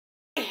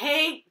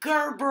hate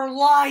Gerber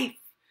Life.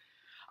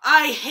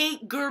 I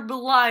hate Gerber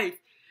Life.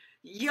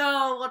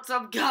 Yo, what's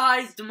up,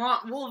 guys?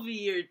 Demont Wolvie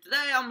here.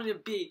 Today I'm gonna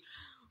be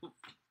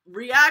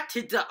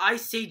reacting to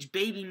Ice Age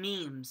Baby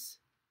memes.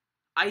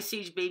 Ice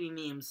Age Baby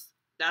memes.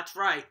 That's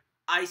right,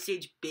 Ice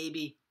Age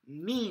Baby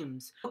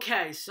memes.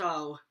 Okay,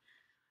 so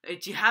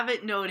if you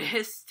haven't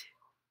noticed,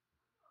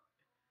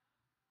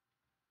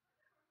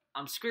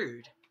 I'm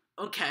screwed.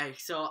 Okay,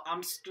 so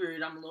I'm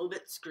screwed. I'm a little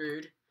bit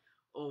screwed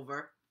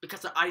over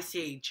because of Ice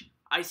Age.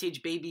 Ice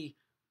Age Baby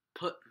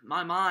put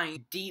my mind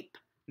in deep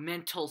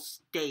mental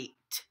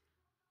state.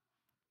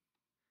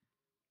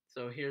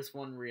 So here's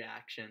one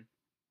reaction.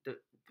 The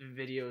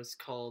video is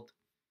called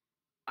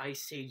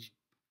Ice Age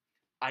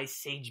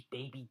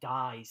Baby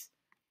Dies.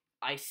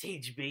 Ice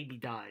Age Baby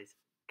Dies.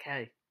 Okay,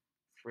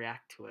 let's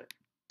react to it.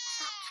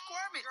 Stop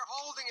squirming. You're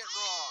holding it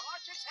wrong.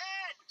 Watch its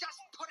head.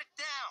 Just put it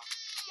down.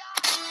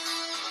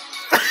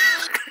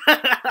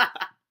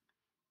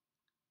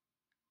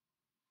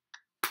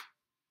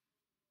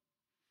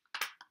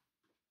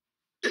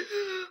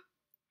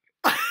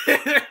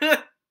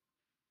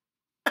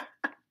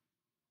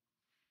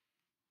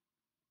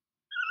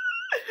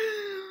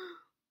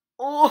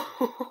 Oh.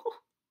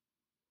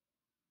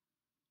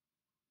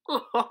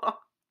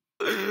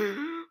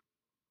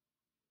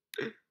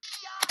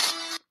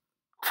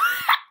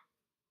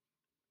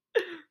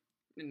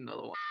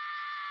 Another one.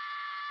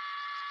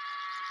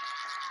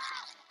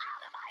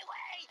 Out of my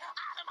way!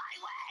 Out of my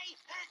way!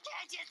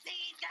 Can't you see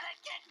he's gonna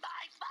kick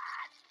my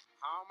butt?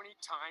 How many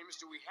times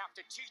do we have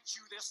to teach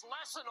you this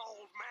lesson,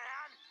 old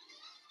man?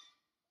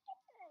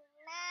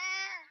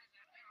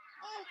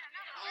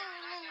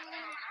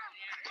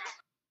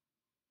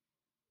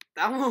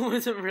 That one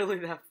wasn't really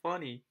that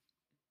funny.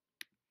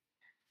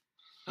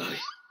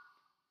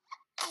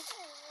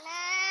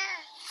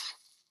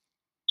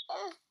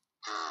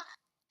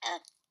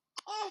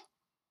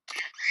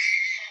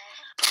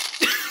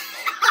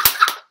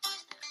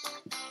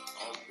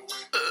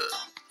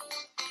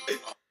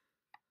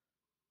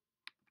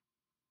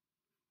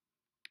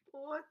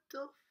 What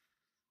the?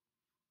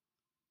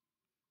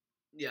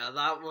 Yeah,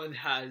 that one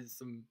has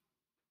some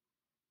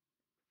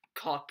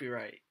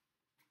copyright.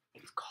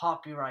 It's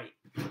copyright.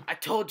 I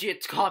told you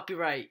it's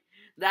copyright.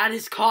 That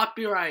is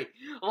copyright.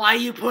 Why are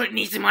you putting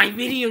these in my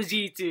videos,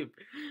 YouTube?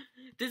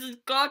 This is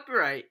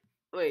copyright.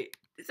 Wait,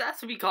 this has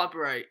to be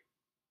copyright.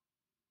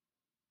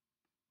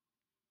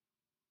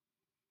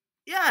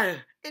 Yeah,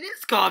 it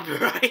is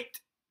copyright.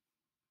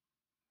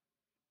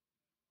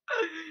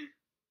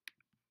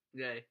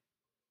 Okay.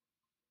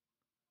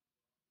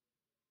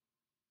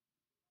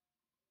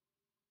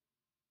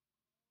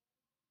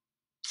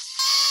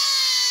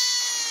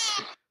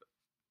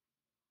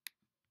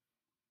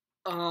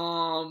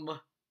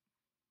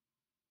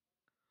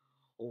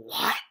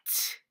 What?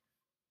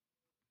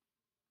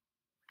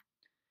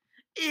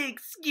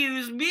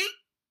 Excuse me?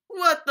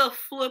 What the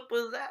flip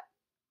was that?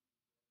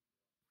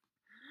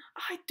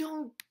 I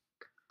don't...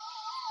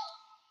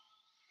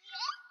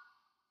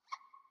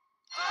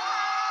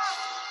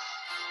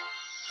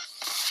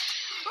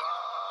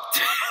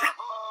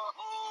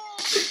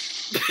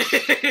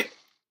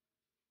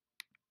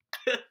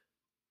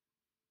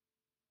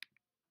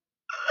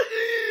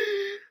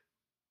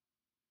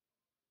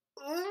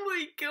 Oh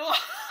my god.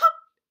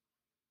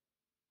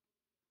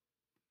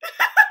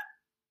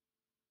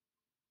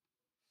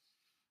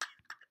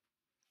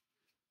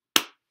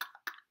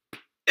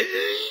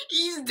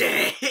 He's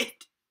dead.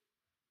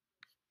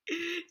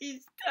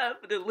 He's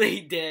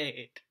definitely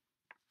dead.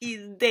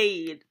 He's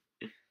dead.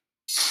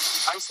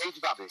 Ice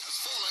Age Bobby.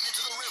 Fallen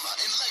into the river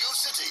in Lego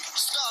City.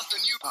 Start the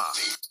new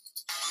party.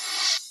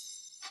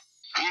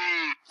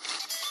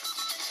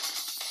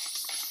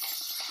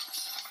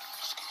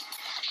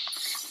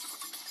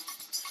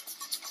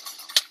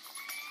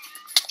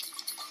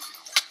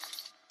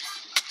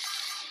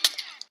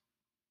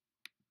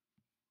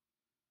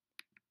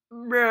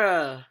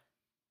 Bruh.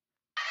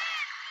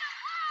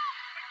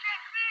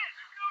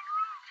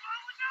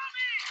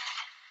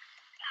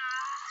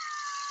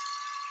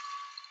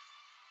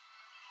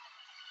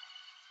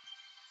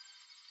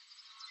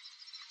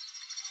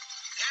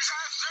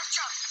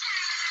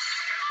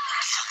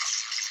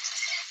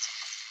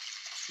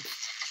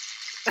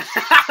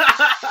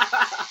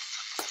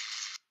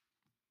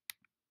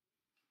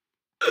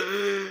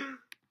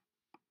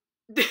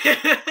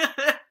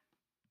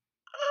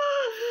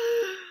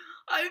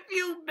 I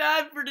feel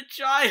bad for the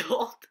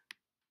child.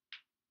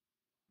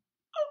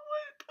 Oh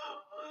my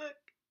god.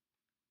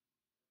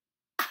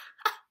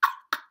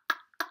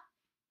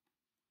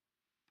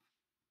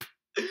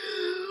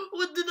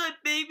 What did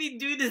that baby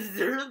do to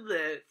deserve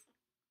this?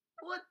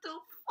 What the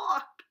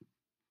fuck?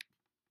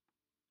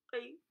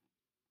 Wait.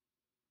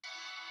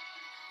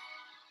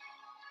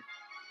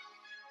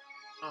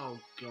 Oh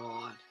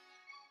god.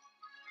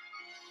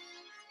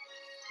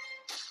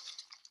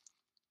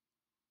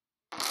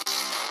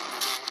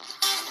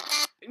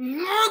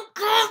 No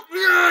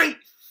copyright!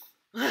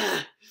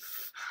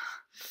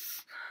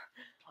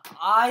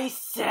 I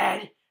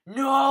said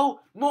no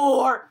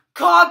more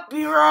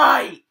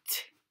copyright!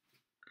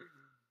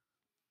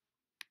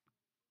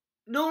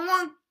 No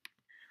one...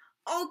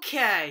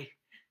 Okay.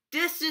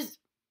 This is...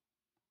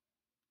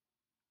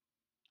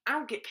 I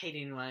don't get paid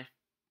anyway.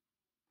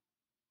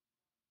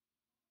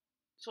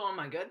 So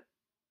am I good?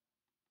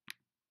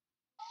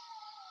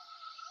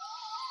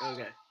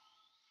 Okay.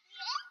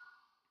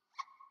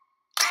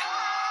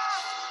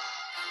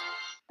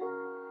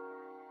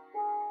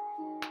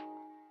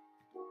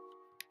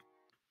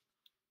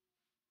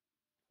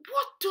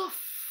 What the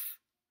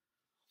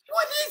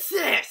What is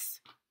this?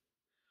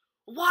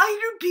 Why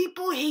do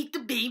people hate the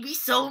baby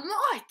so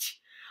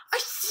much? I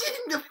said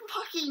in the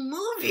fucking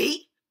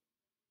movie.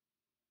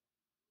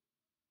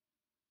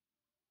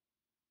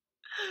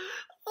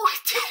 What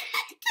did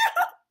I do?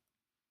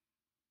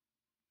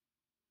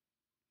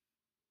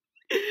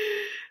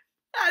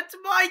 That's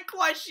my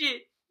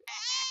question.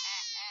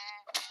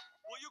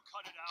 Will you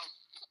cut it out?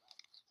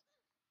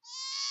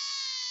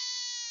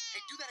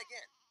 Hey, do that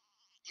again.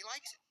 He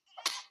likes it.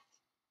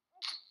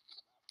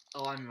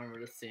 Oh, I remember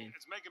the scene.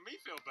 It's making me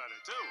feel better,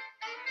 too.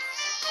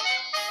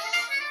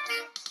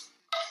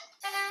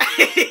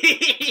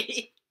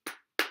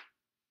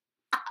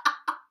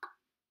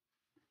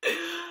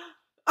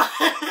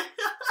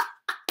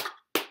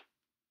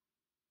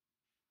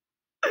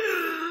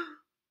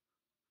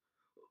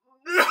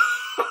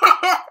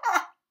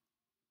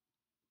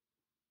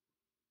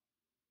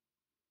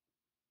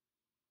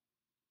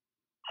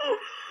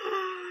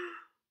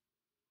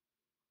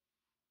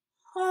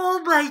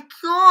 Oh my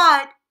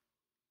god!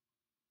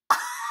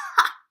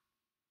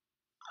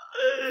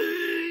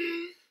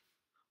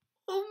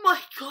 Oh my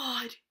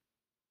god!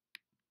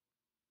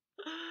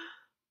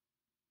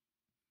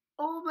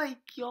 Oh my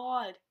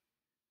god!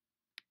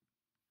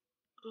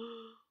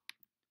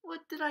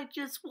 What did I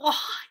just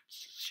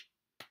watch?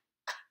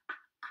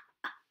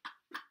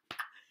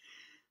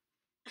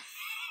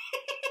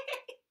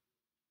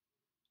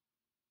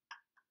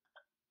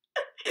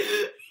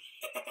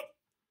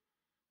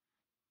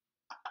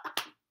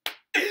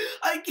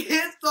 I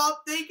can't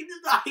stop thinking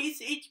of the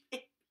Ice Age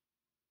Baby.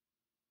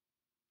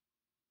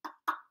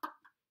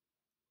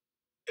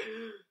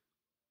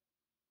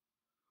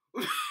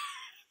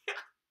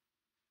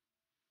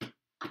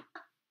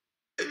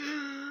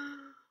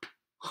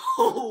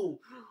 Oh,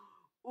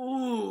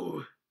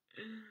 ooh,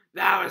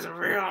 that was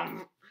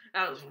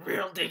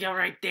real digger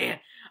right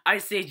there.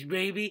 Ice Age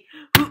Baby.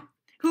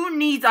 Who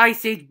needs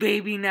Ice Age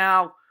Baby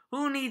now?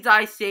 Who needs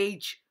Ice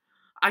Age?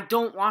 I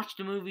don't watch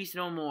the movies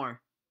no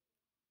more.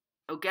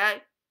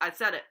 Okay? I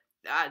said it.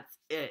 That's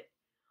it.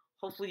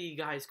 Hopefully you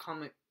guys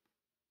comment,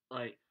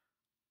 like,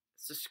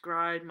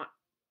 subscribe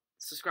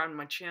to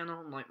my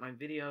channel, like my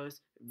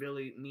videos. It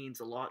really means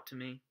a lot to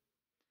me.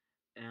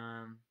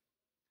 And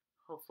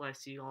hopefully I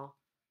see you all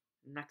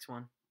next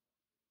one.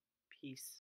 Peace.